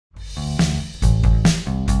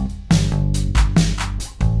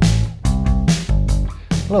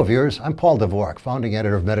Hello viewers, I'm Paul Dvorak, founding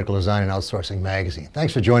editor of Medical Design and Outsourcing magazine.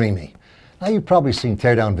 Thanks for joining me. Now you've probably seen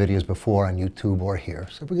teardown videos before on YouTube or here,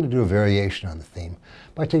 so we're going to do a variation on the theme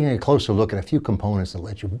by taking a closer look at a few components that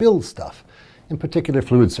let you build stuff, in particular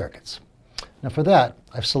fluid circuits. Now for that,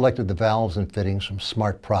 I've selected the valves and fittings from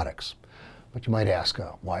Smart Products. But you might ask,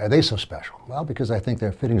 why are they so special? Well, because I think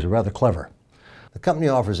their fittings are rather clever. The company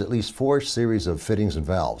offers at least 4 series of fittings and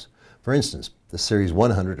valves. For instance, the Series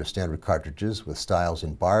 100 are standard cartridges with styles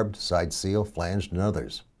in barbed, side seal, flanged, and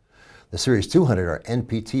others. The Series 200 are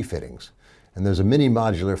NPT fittings, and there's a mini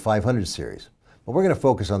modular 500 series. But we're going to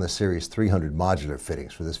focus on the Series 300 modular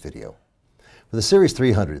fittings for this video. For the Series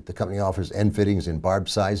 300, the company offers end fittings in barbed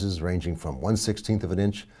sizes ranging from 1/16 of an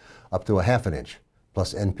inch up to a ½ an inch,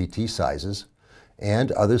 plus NPT sizes,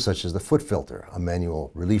 and others such as the foot filter, a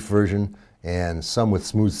manual relief version, and some with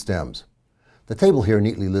smooth stems. The table here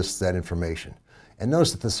neatly lists that information. And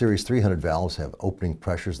notice that the Series 300 valves have opening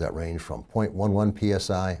pressures that range from 0.11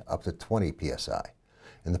 psi up to 20 psi.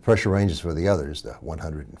 And the pressure ranges for the others, the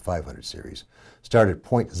 100 and 500 series, start at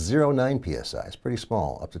 0.09 psi, it's pretty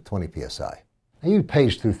small, up to 20 psi. Now you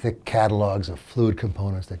page through thick catalogs of fluid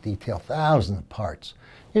components that detail thousands of parts.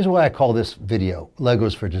 Here's why I call this video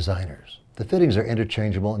Legos for Designers. The fittings are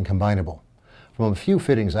interchangeable and combinable. From a few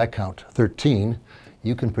fittings, I count 13,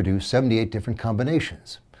 you can produce 78 different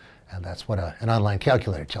combinations. And that's what an online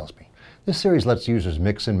calculator tells me. This series lets users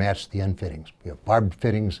mix and match the end fittings. We have barbed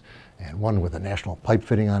fittings and one with a national pipe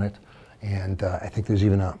fitting on it. And I think there's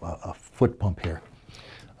even a foot pump here.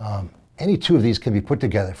 Any 2 of these can be put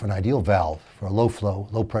together for an ideal valve for a low flow,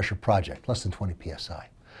 low pressure project, less than 20 psi.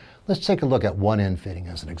 Let's take a look at one end fitting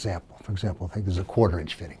as an example. For example, I think there's a 1/4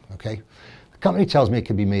 inch fitting, okay? The company tells me it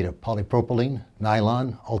can be made of polypropylene,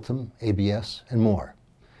 nylon, ultim, ABS, and more.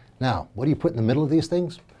 Now, what do you put in the middle of these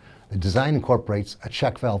things? The design incorporates a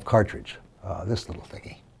check valve cartridge, this little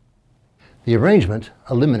thingy. The arrangement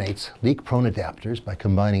eliminates leak-prone adapters by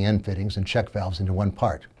combining end fittings and check valves into one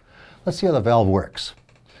part. Let's see how the valve works.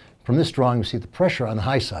 From this drawing, we see the pressure on the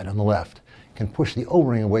high side on the left can push the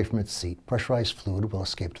O-ring away from its seat. Pressurized fluid will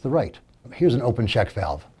escape to the right. Here's an open check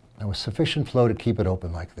valve. Now with sufficient flow to keep it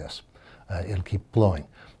open like this, it'll keep blowing.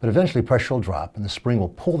 But eventually pressure will drop and the spring will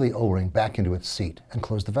pull the O-ring back into its seat and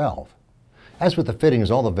close the valve. As with the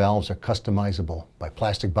fittings, all the valves are customizable by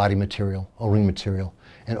plastic body material, O-ring material,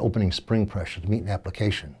 and opening spring pressure to meet an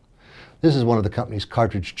application. This is one of the company's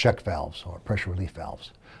cartridge check valves, or pressure relief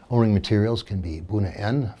valves. O-ring materials can be Buna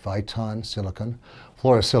N, Viton, silicon,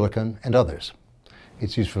 fluorosilicon, and others.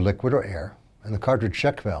 It's used for liquid or air, and the cartridge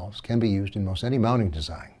check valves can be used in most any mounting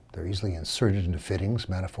design. They're easily inserted into fittings,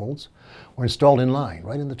 manifolds, or installed in line,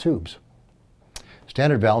 right in the tubes.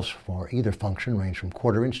 Standard valves for either function range from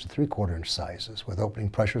 1/4 inch to 3/4 inch sizes, with opening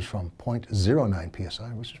pressures from 0.09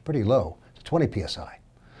 psi, which is pretty low, to 20 psi.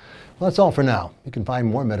 Well, that's all for now. You can find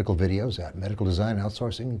more medical videos at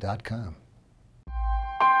medicaldesignandoutsourcing.com.